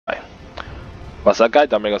What's up, guys?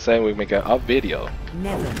 Dominic saying we make a video.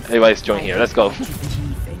 Never. Everybody's join here. Let's go. Hey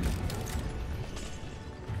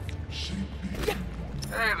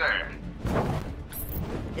there.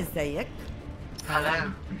 ازيك?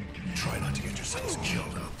 Hello. Try not to get yourselves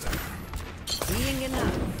killed out there. Being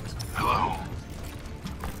enough. Hello.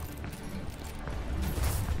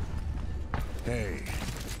 Hey.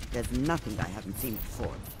 There's nothing I haven't seen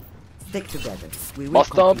before. Stick together. We will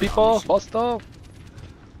Boston complete people, our mission. Boston.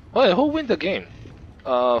 Wait, who win the game?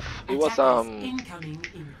 It was incoming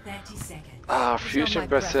in 30 seconds. Fusion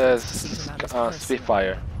versus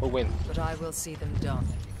Spitfire. Who win? But I will see them done.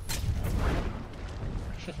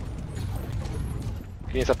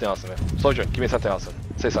 Give me something else, man. Soldier, give me something else.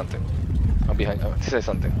 Say something. I'm behind. Say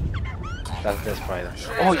something. That's Friday.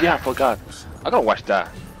 Oh yeah, I forgot. I gotta watch that.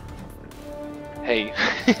 Hey.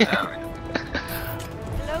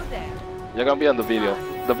 Hello there. You're gonna be on the video.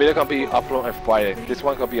 The video can be uploaded on Friday. This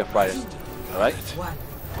one can be a Friday. Alright?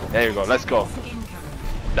 There you go, let's go.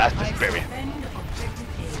 That's the spirit.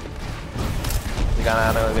 You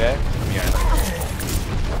got another there? Yeah.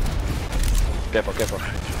 Careful, careful.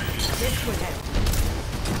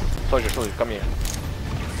 Soldier, come here.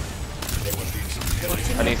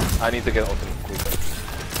 I need to get ultimate quick.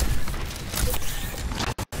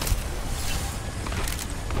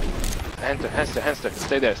 Hamster,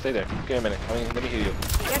 stay there. Give me a minute. Let me heal you.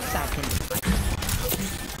 Get back in the fight.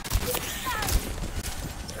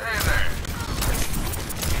 Hey there.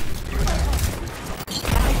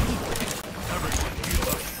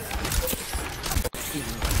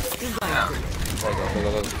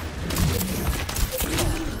 Go.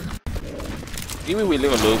 Even we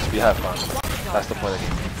live and lose, we have fun. That's the point of the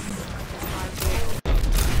game.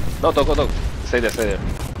 No, go. Stay there.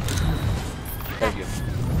 Thank you.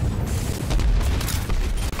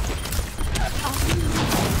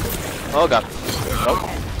 Oh god. Nope.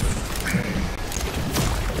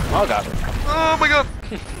 Oh god. Oh my god.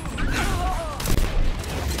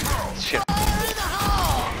 Shit.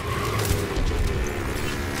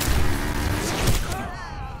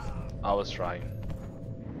 I was trying.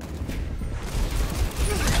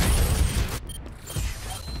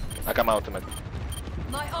 I got my ultimate.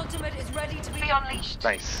 My ultimate is ready to be unleashed.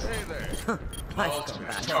 Nice. Hey there. I've come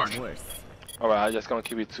back from worse. Alright, I'm just gonna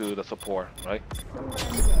keep it to the support, right?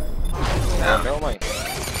 Never mind.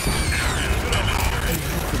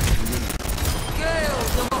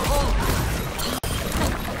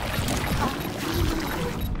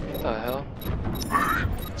 What the hell?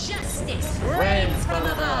 Justice reigns from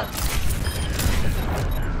above.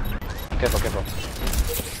 Careful.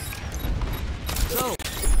 So,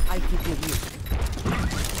 I could give you.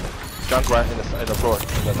 Junk right in the floor, in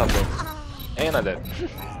the top floor. And I'm dead.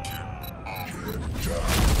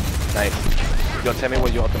 Nice. You'll tell me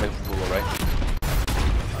what your ultimate rule, right?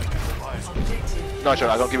 No, sure,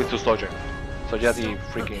 I don't give it to Soldier. Soldier has the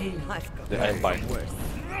freaking the iron bite.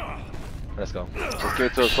 Let's go. Let's give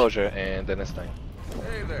it to Soldier and the next time.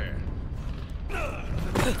 Hey there.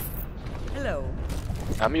 Hello.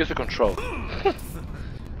 I'm using control.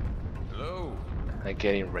 Hello. I'm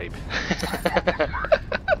getting raped.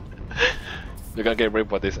 You're gonna get raped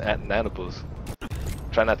by this nanoboost.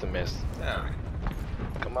 Try not to miss. Yeah.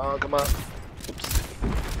 Come on. Oops.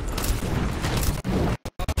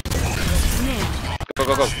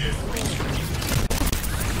 Go.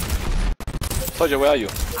 Soldier, where are you?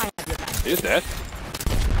 He's dead.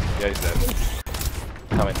 Yeah, he's dead.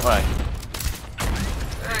 Coming. Alright.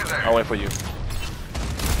 Hey there. I'll wait for you.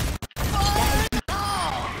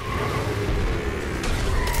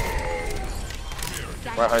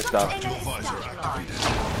 Right, high stop.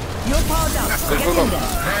 You're powered up. Get Go. in there.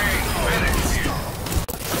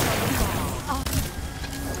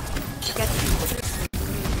 Get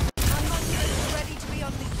Ready to be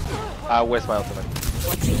unleashed. Where's my ultimate?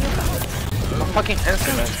 what's in your back. I'm a fucking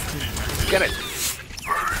hamster, man. Get it.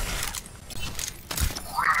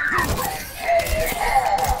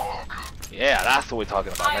 Yeah, that's what we're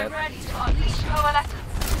talking about, I am man. ready to unleash coalescence.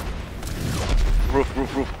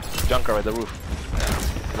 Roof. Junker at the roof.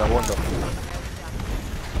 The window.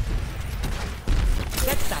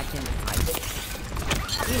 Get back in the fight.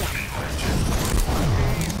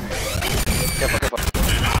 Careful.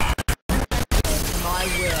 My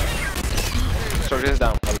will. Soldier is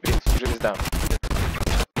down. I repeat, Soldier is down.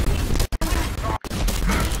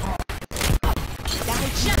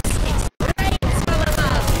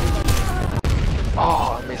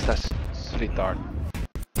 Oh, I missed that sweet dart.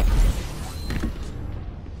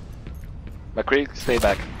 McCree, stay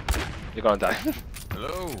back. You're gonna die.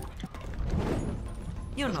 Hello.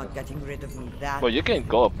 You're not getting rid of me that. Well, you can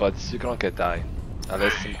go, but you're gonna get die.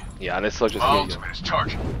 Unless Soldier's My here. ultimate is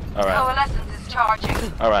charging. Alright. Coalescence is charging.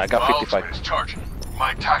 Alright, I got My 55. ultimate is charging.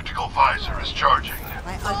 My tactical visor is charging.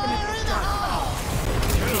 My ultimate is charged.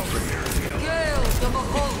 Gale, the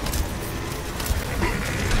Mahal.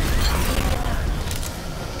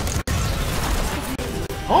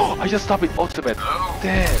 Oh, I just stopped with ultimate.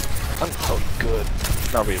 Damn, I'm so good.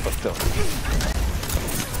 Not really, but still.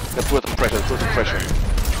 Let's put some pressure, put some pressure.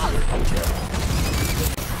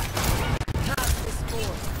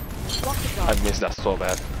 I missed that so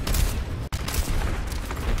bad.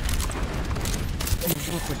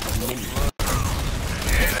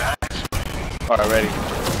 Alright, ready.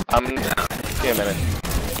 Give me a minute.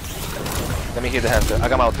 Let me hit the hamster. I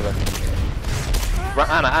got my ultimate. Run,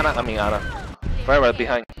 Anna. Forever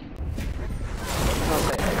behind.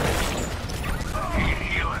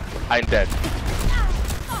 I'm dead.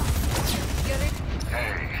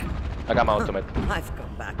 I got my ultimate. I've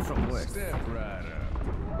come back from work. Step right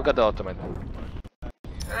up. Look at the ultimate.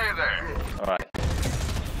 Hey there. Alright.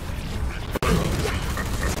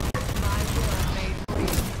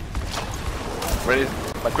 Ready?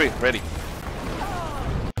 McCree, ready.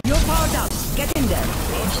 You're powered up. Get in there.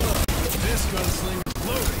 This gunslinger is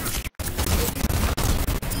loaded.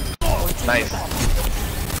 Nice.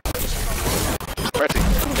 Mercy.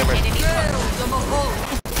 Get mercy. Gale, the Mahal.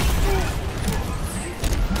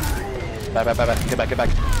 Back. Get back.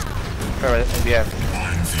 Forever in the air.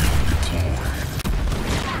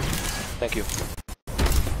 Thank you.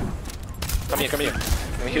 Come here.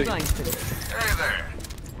 Let me heal you. Hey there.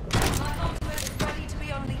 My ultimate is ready to be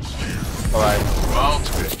unleashed. Alright. My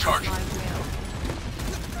ultimate is charging.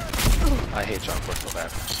 I hate John Force so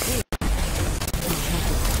bad.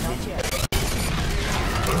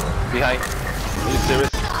 Behind. Are you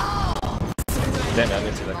serious? Damn it, I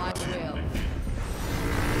didn't see that.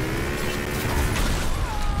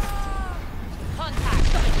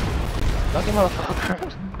 Knock him out.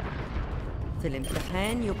 I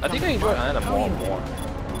think I enjoy Anna more and more.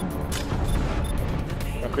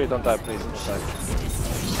 McCree, don't die, please. Don't die.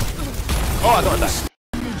 Oh, I don't die.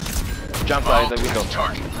 Jump out the window.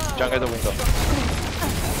 Jump out the window.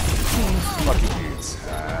 Fuck you.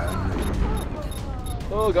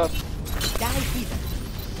 Oh god.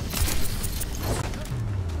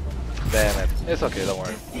 Damn it. It's okay, don't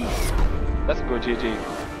worry. That's a good GG.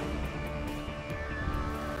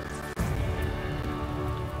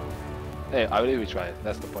 Hey, I really try it.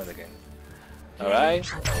 That's the point of the game. Alright.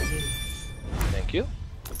 Thank you.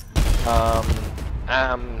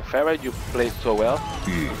 Farah, you played so well.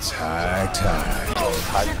 It's high time.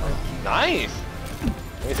 Nice!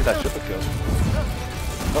 Let me see that super kill.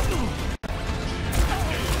 Oh.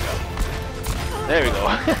 There we go.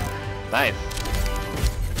 Nice.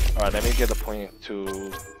 Alright, let me get the point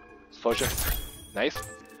to Soldier. Nice.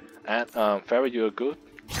 And Farah, you're a good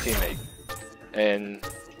teammate. And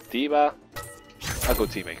Diva, a good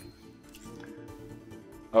teammate.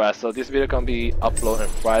 Alright, so this video can be uploaded on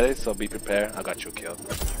Friday, so be prepared. I got you killed.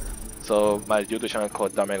 So my YouTube channel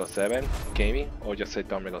called Darmego7 Gaming, or just say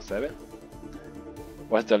Darmego7.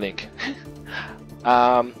 What's the link?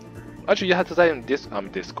 Actually, you have to type in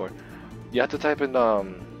Discord. You have to type in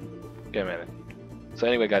give me a minute. So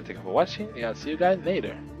anyway, guys, thank you for watching, and I'll see you guys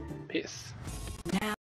later. Peace.